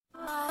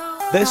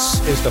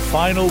This is the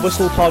Final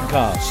Whistle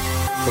podcast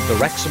from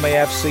the Wrexham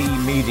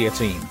AFC media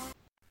team.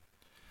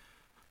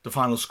 The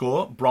final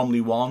score, Bromley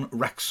 1,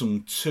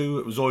 Wrexham 2.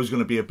 It was always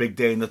going to be a big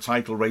day in the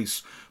title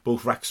race.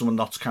 Both Wrexham and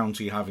Notts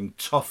County having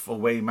tough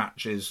away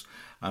matches.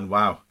 And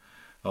wow,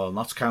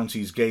 Notts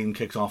County's game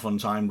kicked off on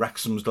time.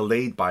 Wrexham's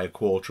delayed by a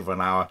quarter of an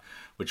hour,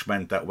 which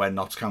meant that when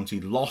Notts County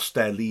lost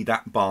their lead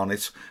at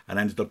Barnet and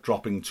ended up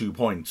dropping 2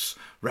 points,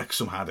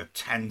 Wrexham had a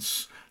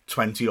tense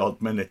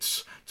 20-odd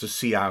minutes to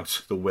see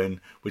out the win,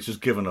 which has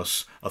given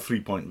us a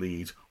 3-point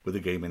lead with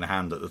the game in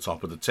hand at the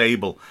top of the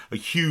table. A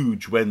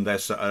huge win.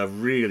 There's a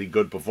really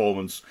good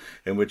performance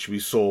in which we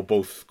saw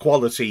both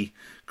quality,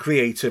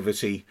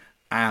 creativity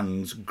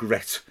and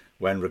grit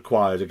when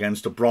required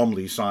against a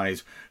Bromley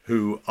side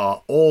who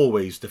are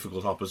always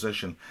difficult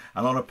opposition.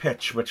 And on a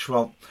pitch which,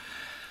 well,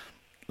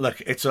 look,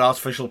 it's an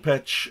artificial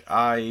pitch.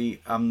 I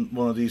am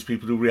one of these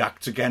people who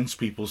react against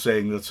people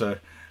saying that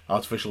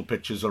artificial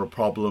pitches are a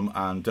problem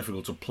and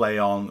difficult to play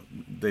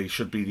on. They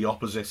should be the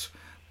opposite.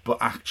 But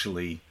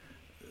actually,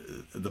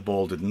 the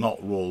ball did not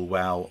roll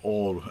well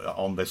or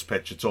on this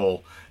pitch at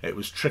all. It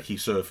was tricky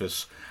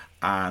surface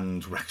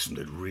and Wrexham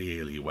did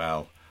really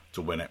well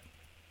to win it.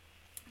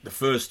 The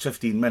first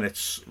 15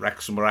 minutes,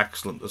 Wrexham were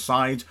excellent. The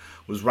side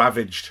was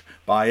ravaged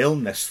by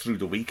illness through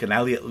the week and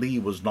Elliot Lee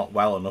was not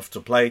well enough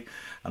to play.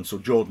 And so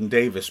Jordan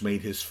Davis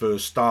made his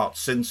first start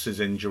since his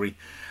injury.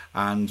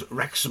 And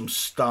Wrexham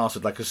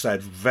started, like I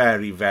said,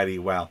 very, very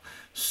well.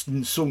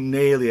 So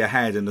nearly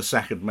ahead in the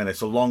second minute.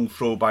 A long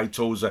throw by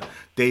Tozer.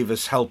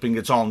 Davis helping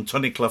it on.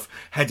 Tunnicliffe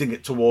heading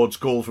it towards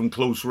goal from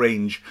close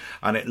range.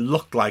 And it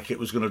looked like it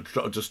was going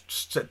to just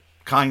sit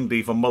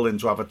kindly for Mullin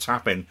to have a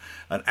tap in.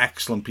 An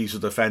excellent piece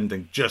of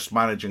defending, just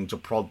managing to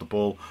prod the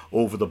ball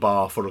over the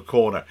bar for a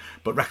corner.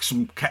 But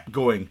Wrexham kept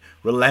going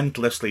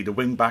relentlessly. The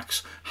wing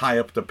backs high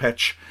up the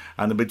pitch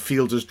and the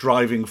midfielders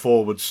driving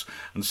forwards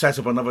and set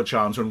up another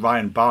chance when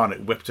Ryan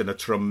Barnett whipped in a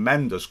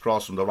tremendous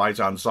cross from the right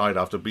hand side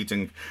after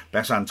beating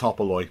Besan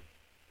Topoloy.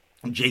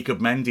 Jacob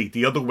Mendy,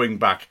 the other wing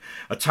back,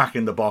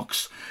 attacking the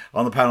box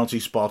on the penalty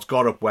spot,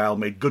 got up well,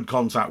 made good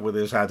contact with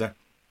his header,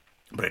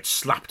 but it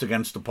slapped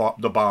against the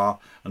bar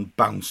and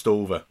bounced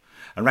over.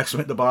 And Wrexham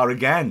hit the bar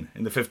again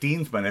in the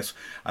 15th minute.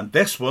 And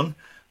this one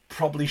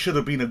probably should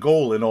have been a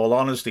goal, in all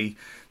honesty.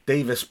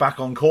 Davis back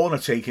on corner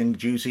taking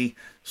duty,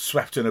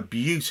 swept in a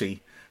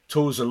beauty.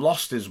 Tozer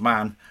lost his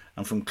man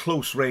and from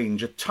close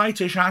range, a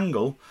tightish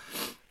angle,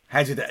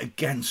 headed it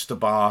against the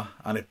bar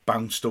and it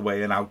bounced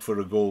away and out for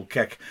a goal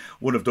kick.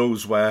 One of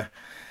those where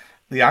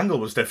the angle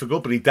was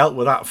difficult, but he dealt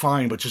with that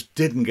fine, but just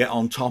didn't get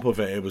on top of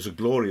it. It was a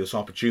glorious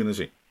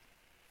opportunity.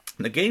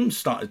 The game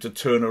started to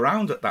turn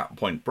around at that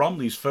point.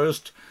 Bromley's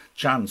first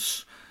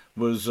chance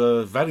was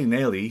very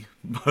nearly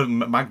a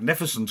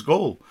magnificent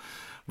goal.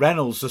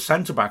 Reynolds, the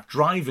centre-back,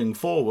 driving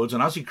forwards,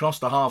 and as he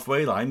crossed the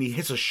halfway line, he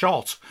hit a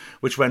shot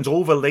which went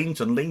over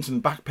Leighton.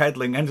 Leighton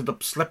backpedaling, ended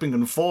up slipping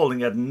and falling.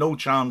 He had no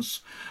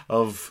chance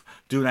of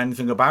doing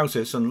anything about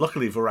it, and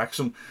luckily for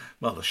Wrexham,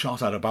 well, the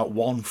shot had about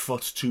 1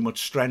 foot too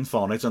much strength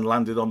on it and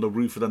landed on the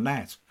roof of the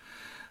net.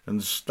 And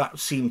that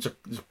seemed to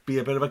be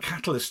a bit of a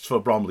catalyst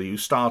for Bromley, who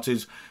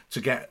started to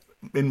get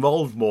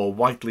involved more.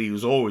 Whiteley,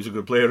 who's always a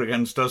good player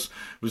against us,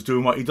 was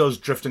doing what he does,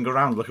 drifting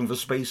around, looking for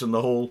space in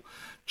the hole.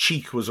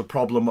 Cheek was a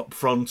problem up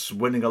front,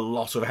 winning a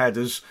lot of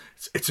headers.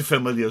 It's a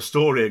familiar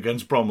story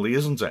against Bromley,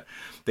 isn't it?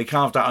 They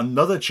carved out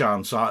another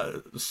chance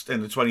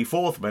in the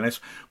 24th minute,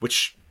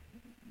 which,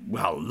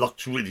 well,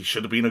 looked really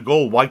should have been a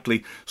goal.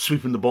 Whiteley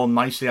sweeping the ball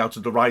nicely out to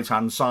the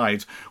right-hand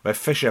side, where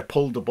Fisher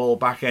pulled the ball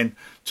back in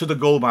to the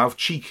goal mouth.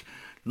 Cheek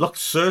looked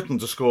certain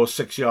to score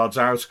 6 yards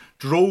out,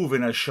 drove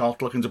in a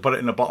shot, looking to put it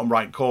in the bottom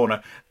right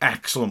corner.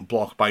 Excellent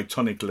block by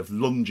Tunnicliffe,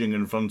 lunging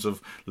in front of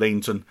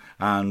Leighton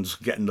and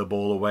getting the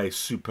ball away.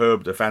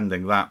 Superb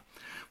defending that.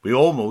 We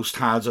almost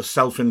had a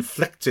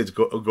self-inflicted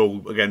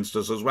goal against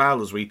us as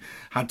well, as we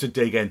had to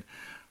dig in.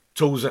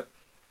 Tozer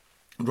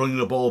running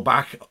the ball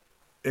back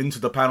into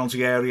the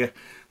penalty area,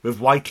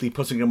 with Whiteley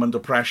putting him under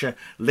pressure.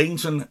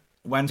 Leighton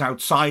went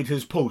outside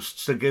his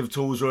posts to give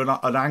Tozer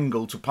an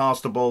angle to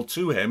pass the ball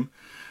to him.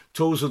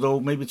 Tozer, though,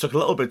 maybe took a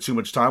little bit too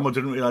much time or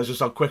didn't realise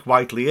just how quick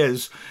Whiteley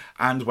is.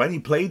 And when he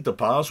played the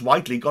pass,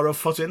 Whiteley got a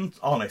foot in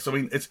on it. I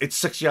mean, it's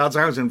 6 yards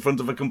out in front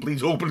of a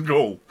complete open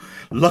goal.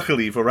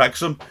 Luckily for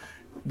Wrexham,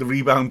 the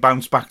rebound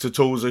bounced back to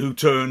Tozer, who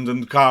turned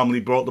and calmly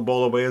brought the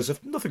ball away as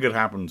if nothing had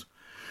happened.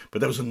 But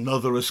there was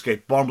another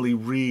escape. Bromley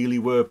really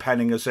were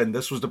penning us in.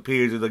 This was the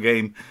period of the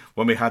game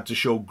when we had to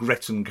show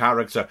grit and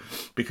character,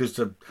 because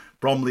the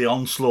Bromley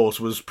onslaught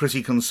was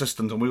pretty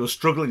consistent and we were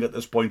struggling at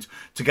this point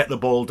to get the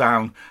ball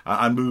down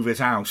and move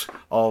it out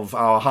of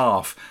our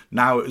half.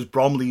 Now it was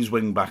Bromley's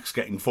wing-backs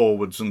getting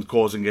forwards and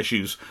causing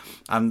issues.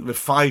 And with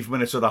 5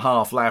 minutes of the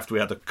half left, we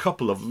had a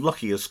couple of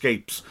lucky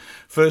escapes.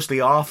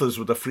 Firstly, Arthur's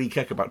with a free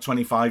kick about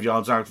 25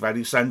 yards out,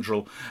 very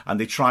central, and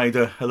they tried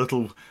a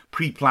little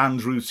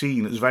pre-planned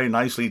routine. It was very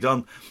nicely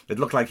done. It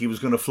looked like he was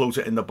going to float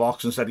it in the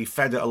box. Instead, he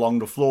fed it along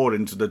the floor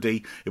into the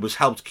D. It was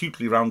helped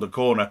cutely round the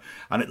corner,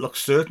 and it looked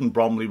certain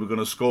Bromley were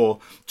going to score,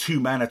 two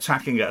men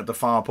attacking it at the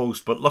far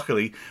post, but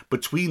luckily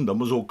between them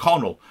was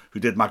O'Connell, who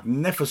did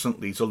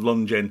magnificently to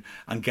lunge in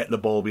and get the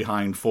ball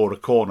behind for a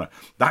corner.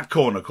 That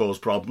corner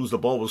caused problems. The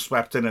ball was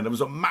swept in and there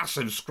was a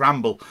massive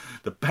scramble.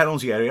 The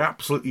penalty area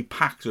absolutely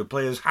packed with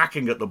players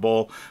hacking at the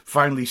ball.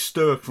 Finally,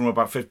 Sturck from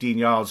about 15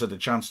 yards had a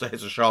chance to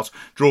hit a shot,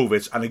 drove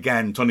it, and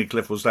again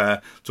Tunnicliffe was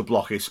there to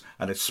block it,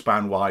 and it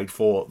span wide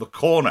for the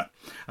corner.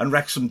 And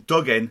Wrexham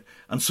dug in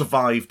and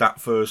survived that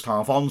first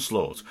half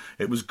onslaught.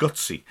 It was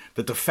gutsy.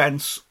 The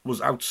defence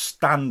was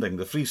outstanding.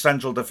 The three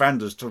central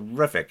defenders,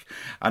 terrific.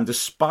 And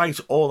despite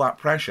all that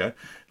pressure,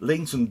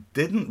 Leighton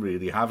didn't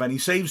really have any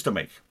saves to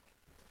make.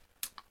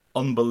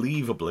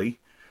 Unbelievably,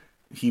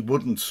 he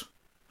wouldn't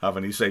have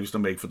any saves to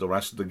make for the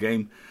rest of the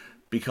game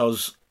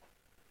because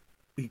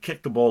he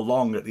kicked the ball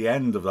long at the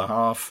end of the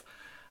half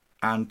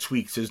and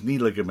tweaked his knee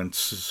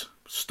ligaments, his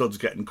studs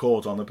getting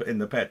caught in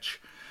the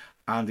pitch,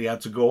 and he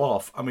had to go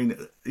off. I mean,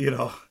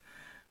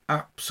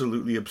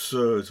 absolutely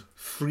absurd.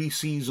 3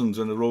 seasons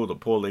in a row that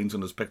Paul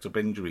Leighton has picked up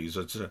injuries.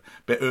 It's a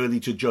bit early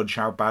to judge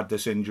how bad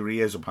this injury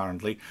is,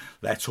 apparently.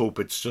 Let's hope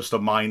it's just a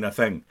minor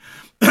thing.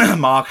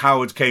 Mark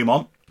Howard came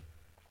on,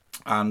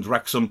 and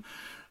Wrexham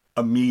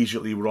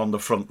immediately were on the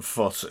front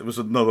foot. It was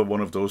another one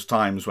of those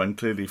times when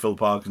clearly Phil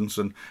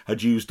Parkinson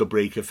had used the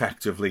break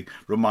effectively,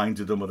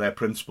 reminded them of their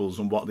principles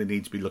and what they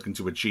need to be looking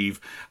to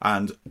achieve.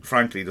 And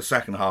frankly, the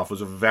second half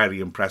was a very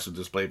impressive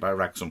display by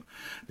Wrexham.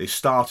 They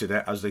started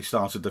it as they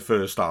started the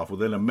first half.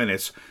 Within a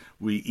minute,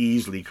 we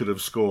easily could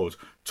have scored.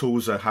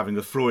 Tozer having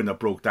a throw-in that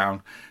broke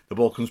down. The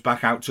ball comes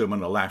back out to him on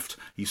the left.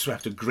 He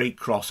swept a great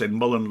cross in.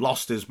 Mullen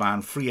lost his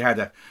man. Free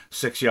header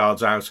 6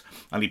 yards out.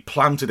 And he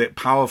planted it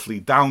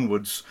powerfully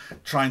downwards,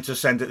 trying to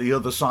send it the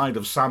other side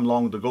of Sam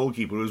Long, the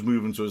goalkeeper, who was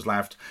moving to his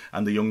left.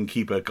 And the young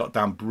keeper got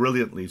down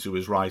brilliantly to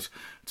his right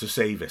to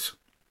save it.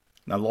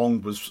 Now,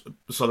 Long was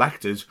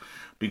selected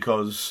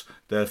because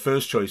the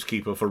first choice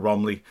keeper for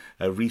Bromley,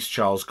 Rhys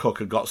Charles Cook,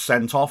 had got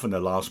sent off in the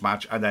last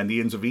match, and then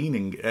the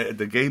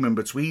the game in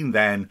between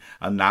then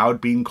and now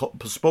had been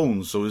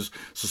postponed, so his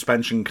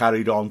suspension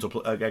carried on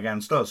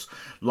against us.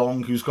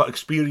 Long, who's got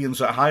experience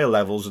at higher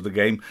levels of the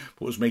game,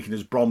 but was making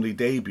his Bromley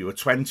debut, a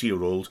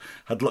 20-year-old,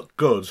 had looked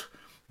good,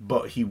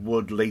 but he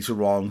would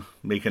later on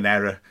make an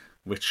error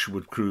which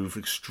would prove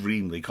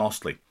extremely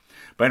costly.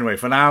 But anyway,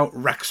 for now,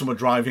 Wrexham are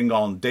driving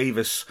on.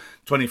 Davis,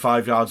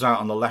 25 yards out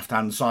on the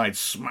left-hand side,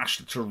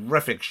 smashed a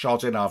terrific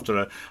shot in after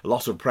a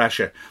lot of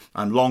pressure.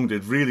 And Long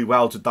did really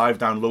well to dive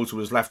down low to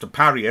his left to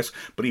parry it,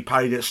 but he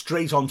parried it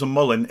straight onto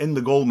Mullen in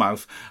the goal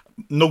mouth.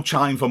 No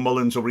time for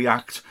Mullen to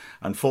react.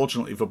 And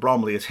fortunately for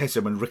Bromley, it hit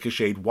him and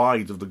ricocheted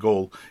wide of the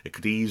goal. It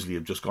could easily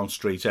have just gone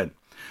straight in.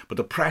 But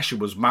the pressure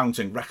was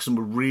mounting. Wrexham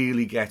were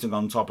really getting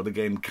on top of the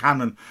game.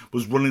 Cannon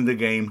was running the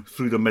game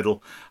through the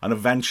middle, and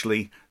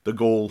eventually the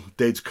goal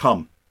did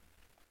come.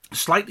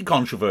 Slightly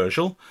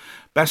controversial,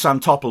 Bessan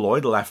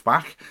Topoloy, the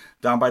left-back,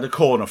 down by the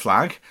corner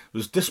flag,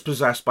 was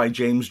dispossessed by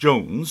James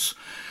Jones.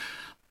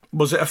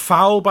 Was it a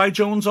foul by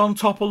Jones on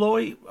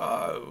Topoloy?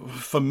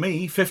 For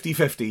me,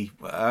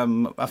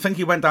 50-50. I think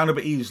he went down a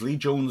bit easily.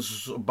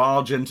 Jones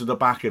barged into the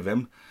back of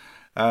him.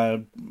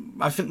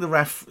 I think the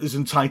ref is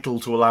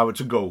entitled to allow it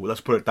to go, let's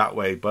put it that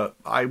way, but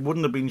I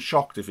wouldn't have been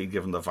shocked if he'd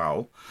given the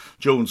foul.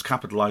 Jones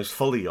capitalised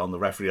fully on the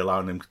referee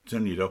allowing him to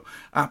continue, though.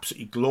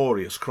 Absolutely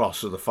glorious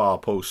cross to the far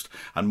post,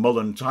 and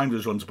Mullen timed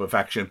his run to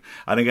perfection,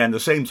 and again the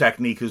same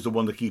technique as the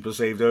one the keeper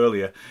saved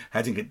earlier,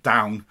 heading it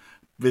down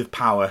with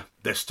power.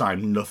 This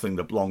time nothing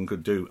that Long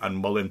could do, and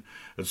Mullen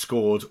had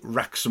scored.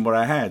 Wrexham were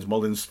ahead.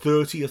 Mullen's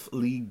 30th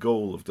league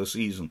goal of the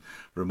season.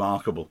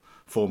 Remarkable.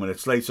 4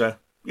 minutes later,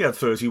 he had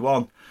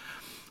 31.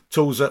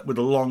 Tozer with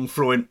a long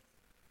throw-in,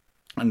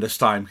 and this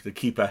time the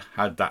keeper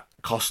had that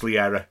costly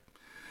error.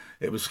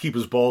 It was the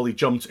keeper's ball, he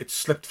jumped, it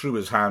slipped through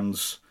his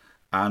hands,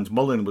 and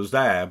Mullen was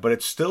there, but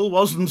it still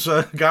wasn't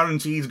a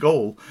guaranteed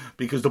goal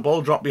because the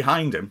ball dropped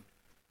behind him.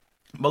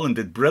 Mullen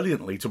did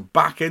brilliantly to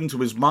back into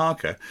his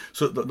marker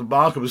so that the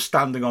marker was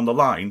standing on the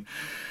line,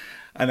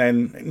 and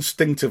then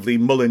instinctively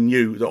Mullen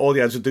knew that all he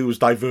had to do was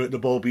divert the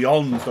ball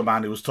beyond the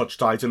man who was touch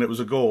tight, and it was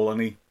a goal, and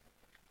he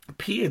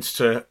appeared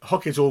to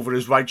hook it over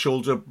his right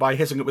shoulder by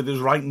hitting it with his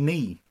right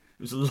knee.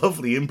 It was a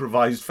lovely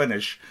improvised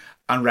finish,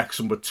 and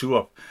Wrexham were 2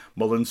 up.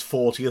 Mullen's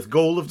 40th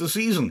goal of the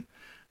season.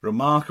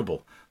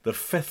 Remarkable. The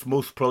 5th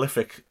most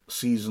prolific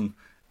season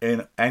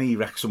in any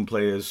Wrexham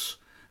player's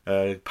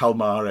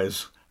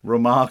palmarès.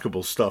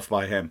 Remarkable stuff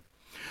by him.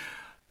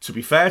 To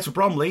be fair to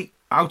Bromley,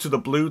 out of the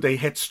blue they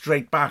hit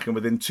straight back, and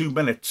within 2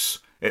 minutes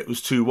it was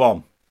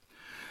 2-1.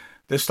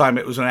 This time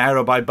it was an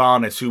error by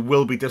Barnett, who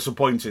will be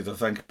disappointed, I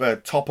think.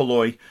 But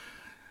Topoloy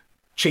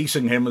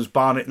chasing him as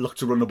Barnett looked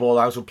to run the ball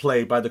out of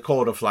play by the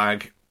corner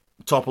flag.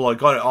 Topoloy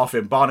got it off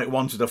him. Barnett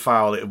wanted a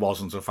foul. It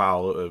wasn't a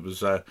foul. It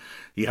was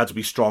he had to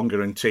be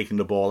stronger in taking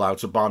the ball out.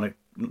 So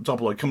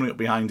Topoloy coming up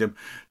behind him,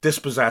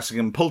 dispossessing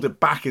him, pulled it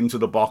back into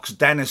the box.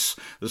 Dennis,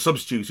 the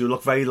substitute, who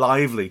looked very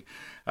lively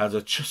at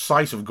a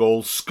sight of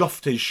goal,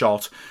 scuffed his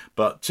shot,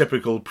 but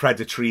typical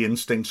predatory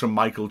instincts from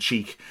Michael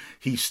Cheek,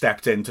 he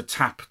stepped in to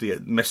tap the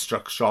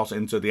misstruck shot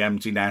into the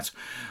empty net.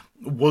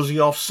 Was he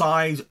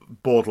offside?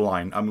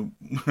 Borderline. I mean,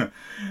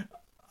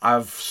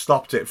 I've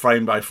stopped it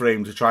frame by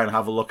frame to try and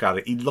have a look at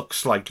it. He looks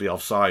slightly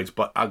offside,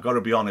 but I've got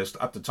to be honest,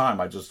 at the time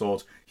I just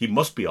thought he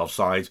must be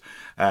offside.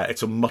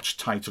 It's a much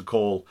tighter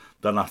call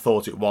than I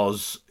thought it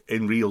was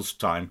in real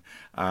time,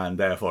 and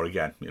therefore,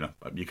 again,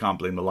 you can't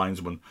blame the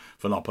linesman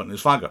for not putting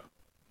his flag up.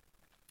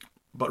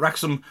 But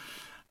Wrexham,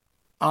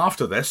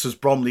 after this, as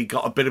Bromley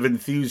got a bit of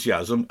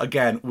enthusiasm,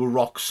 again, were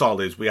rock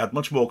solid. We had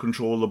much more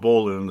control of the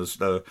ball in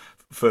the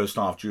first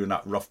half during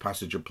that rough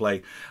passage of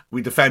play.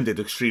 We defended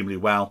extremely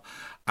well,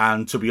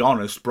 and to be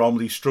honest,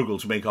 Bromley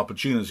struggled to make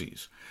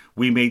opportunities.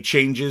 We made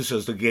changes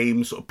as the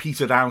game sort of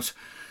petered out.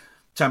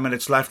 10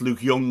 minutes left,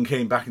 Luke Young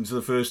came back into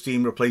the first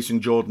team, replacing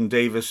Jordan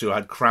Davis, who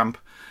had cramp.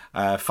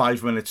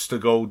 5 minutes to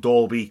go,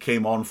 Dalby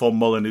came on for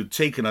Mullen, who'd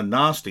taken a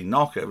nasty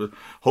knock. It was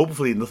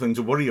hopefully nothing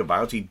to worry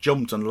about. He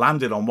jumped and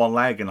landed on one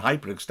leg and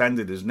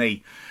hyperextended his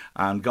knee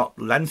and got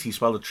lengthy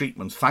spell of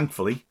treatment.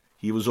 Thankfully,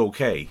 he was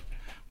okay.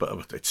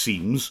 But it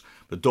seems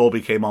that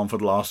Dalby came on for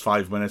the last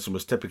 5 minutes and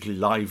was typically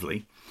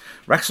lively.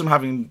 Wrexham,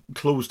 having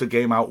closed the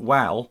game out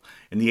well,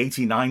 in the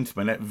 89th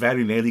minute,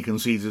 very nearly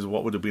conceded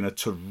what would have been a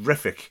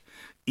terrific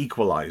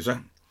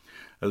equaliser.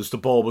 As the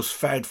ball was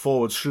fed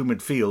forwards through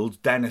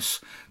midfield,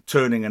 Dennis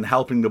turning and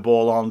helping the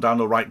ball on down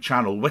the right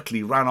channel.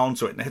 Whitley ran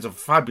onto it and hit a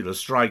fabulous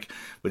strike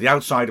with the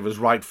outside of his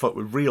right foot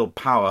with real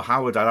power.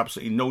 Howard had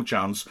absolutely no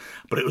chance,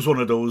 but it was one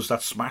of those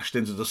that smashed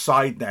into the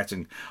side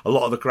netting. A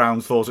lot of the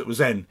ground thought it was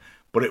in,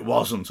 but it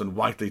wasn't, and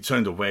Whiteley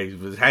turned away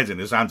with his head in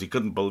his hands. He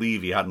couldn't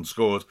believe he hadn't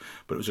scored,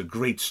 but it was a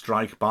great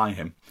strike by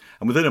him.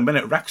 And within a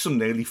minute, Wrexham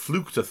nearly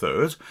fluked a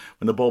third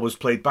when the ball was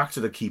played back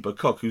to the keeper,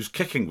 Cook, whose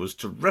kicking was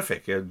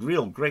terrific. He had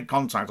real great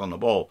contact on the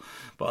ball.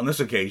 But on this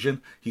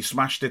occasion, he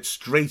smashed it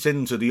straight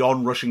into the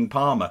on-rushing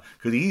Palmer.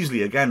 Could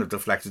easily again have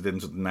deflected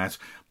into the net,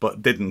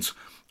 but didn't.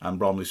 And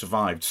Bromley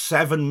survived.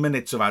 7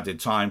 minutes of added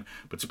time,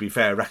 but to be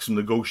fair, Wrexham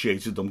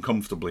negotiated them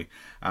comfortably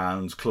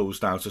and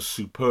closed out a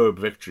superb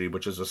victory,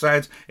 which, as I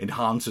said,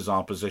 enhances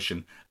our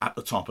position at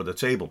the top of the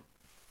table.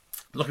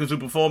 Looking through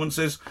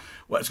performances,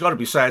 well, it's got to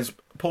be said,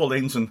 Paul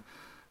Lainton,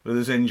 with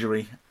his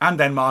injury, and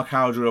then Mark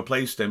Howard, who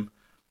replaced him,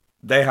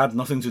 they had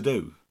nothing to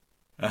do.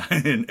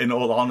 In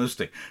all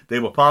honesty, they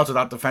were part of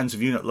that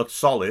defensive unit, looked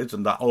solid,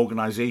 and that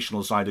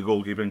organisational side of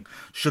goalkeeping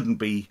shouldn't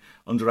be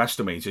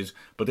underestimated,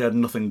 but they had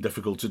nothing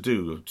difficult to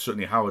do.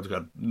 Certainly Howard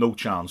had no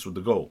chance with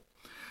the goal.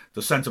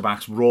 The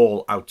centre-backs were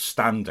all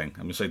outstanding.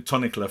 I mean, say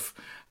Tunnicliffe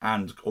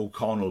and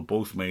O'Connell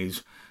both made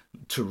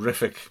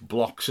terrific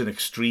blocks in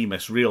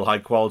extremis, real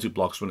high-quality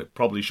blocks when it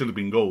probably should have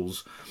been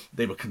goals.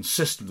 They were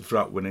consistent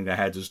throughout winning their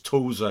headers.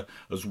 Tozer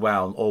as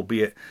well,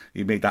 albeit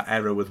he made that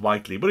error with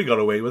Whiteley, but he got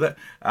away with it.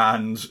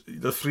 And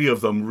the three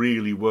of them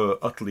really were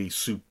utterly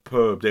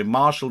superb. They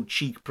marshalled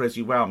Cheek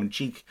pretty well. I mean,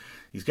 Cheek,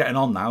 he's getting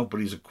on now, but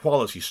he's a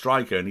quality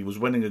striker, and he was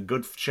winning a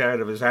good share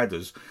of his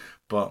headers.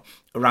 But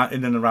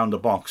in and around the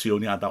box, he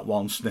only had that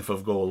one sniff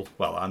of goal,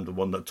 well, and the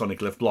one that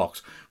Tunnicliffe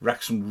blocked.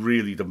 Wrexham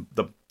really,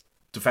 the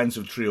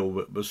defensive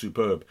trio was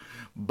superb.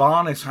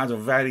 Barnett had a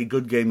very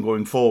good game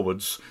going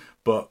forwards,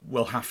 but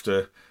will have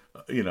to,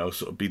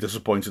 sort of be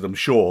disappointed, I'm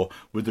sure,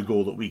 with the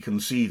goal that we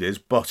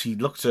conceded. But he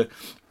looked to,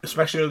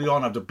 especially early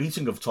on after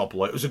beating of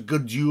Topoloy, it was a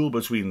good duel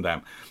between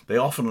them. They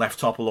often left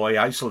Topoloy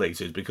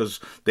isolated because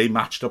they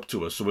matched up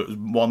to us, so it was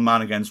one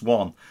man against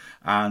one.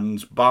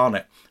 And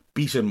Barnett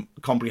beat him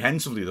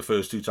comprehensively the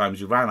first two times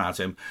he ran at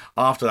him.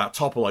 After that,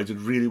 Topoloy did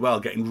really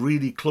well, getting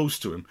really close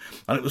to him.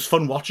 And it was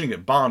fun watching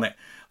it. Barnett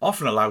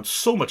often allowed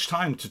so much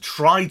time to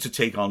try to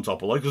take on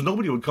Topoloy because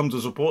nobody would come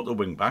to support the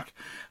wing-back.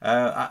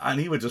 And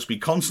he would just be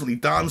constantly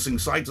dancing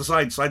side to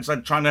side,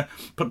 trying to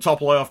put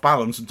Topoloy off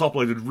balance. And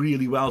Topoloy did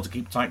really well to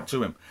keep tight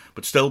to him.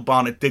 But still,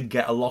 Barnett did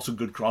get a lot of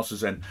good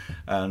crosses in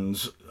and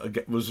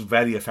was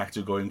very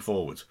effective going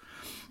forward.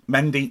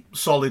 Mendy,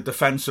 solid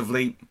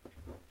defensively,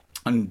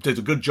 and did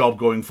a good job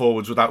going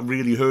forwards without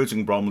really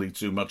hurting Bromley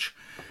too much.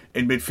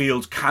 In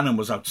midfield, Cannon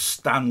was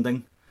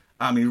outstanding.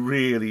 I mean,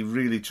 really,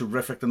 really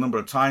terrific. The number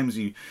of times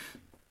he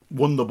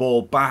won the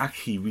ball back,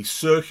 he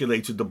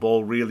recirculated the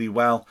ball really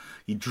well.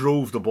 He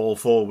drove the ball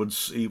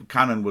forwards.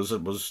 Cannon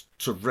was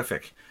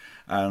terrific.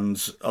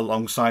 And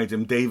alongside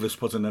him, Davis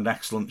put in an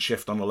excellent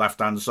shift on the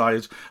left-hand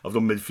side of the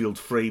midfield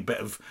three. Bit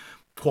of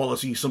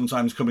quality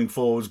sometimes coming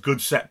forwards,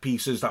 good set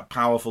pieces, that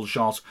powerful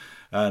shot.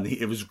 And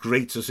it was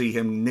great to see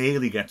him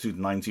nearly get to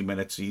 90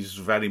 minutes. He's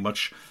very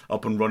much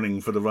up and running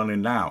for the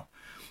run-in now.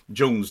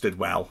 Jones did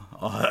well.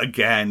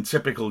 Again,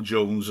 typical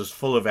Jones, just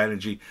full of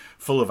energy,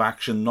 full of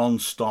action,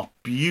 non-stop.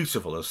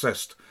 Beautiful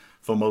assist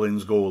for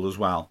Mullin's goal as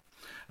well.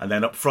 And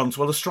then up front,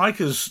 well, the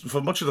strikers, for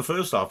much of the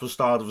first half, were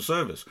starred of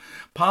service.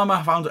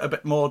 Palmer found it a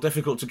bit more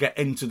difficult to get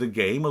into the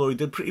game, although he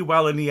did pretty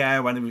well in the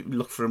air when you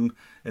look for him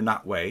in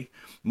that way.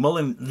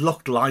 Mullin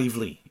looked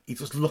lively. He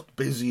just looked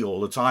busy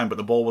all the time, but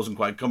the ball wasn't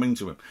quite coming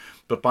to him.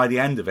 But by the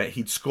end of it,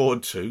 he'd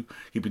scored two.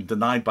 He'd been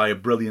denied by a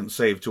brilliant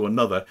save to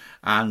another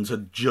and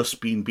had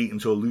just been beaten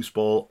to a loose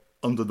ball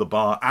under the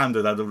bar and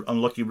had an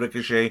unlucky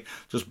ricochet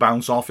just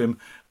bounce off him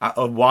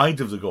wide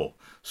of the goal.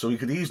 So he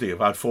could easily have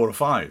had 4 or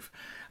 5.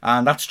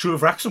 And that's true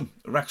of Wrexham.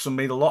 Wrexham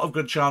made a lot of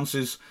good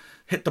chances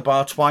hit the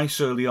bar twice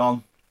early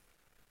on,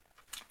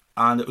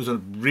 and it was a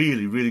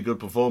really, really good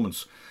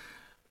performance.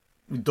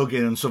 We dug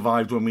in and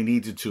survived when we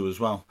needed to as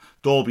well.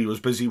 Dalby was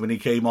busy when he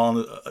came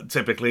on,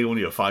 typically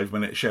only a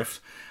 5-minute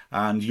shift.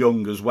 And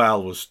Young as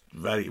well was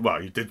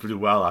he did pretty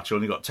well actually,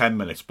 only got 10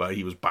 minutes, but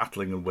he was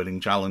battling and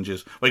winning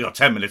challenges. Well, he got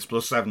 10 minutes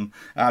plus 7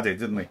 added,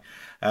 didn't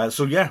he?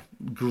 So yeah,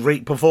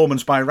 great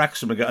performance by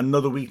Wrexham. We got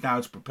another week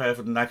now to prepare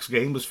for the next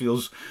game. This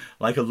feels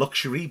like a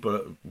luxury,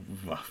 but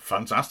a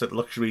fantastic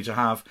luxury to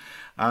have.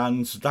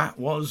 And that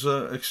was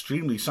an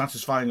extremely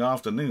satisfying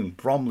afternoon.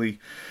 Bromley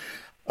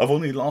have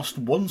only lost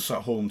once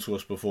at home to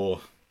us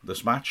before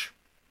this match,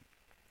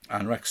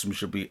 and Wrexham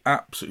should be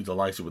absolutely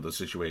delighted with the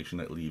situation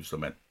it leaves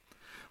them in.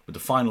 With the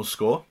final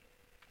score,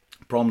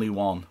 Bromley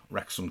 1,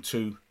 Wrexham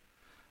 2.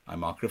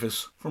 I'm Mark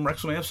Griffiths from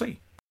Wrexham AFC.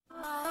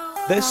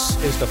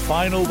 This is the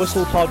Final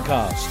Whistle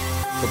podcast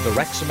from the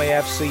Wrexham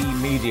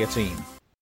AFC media team.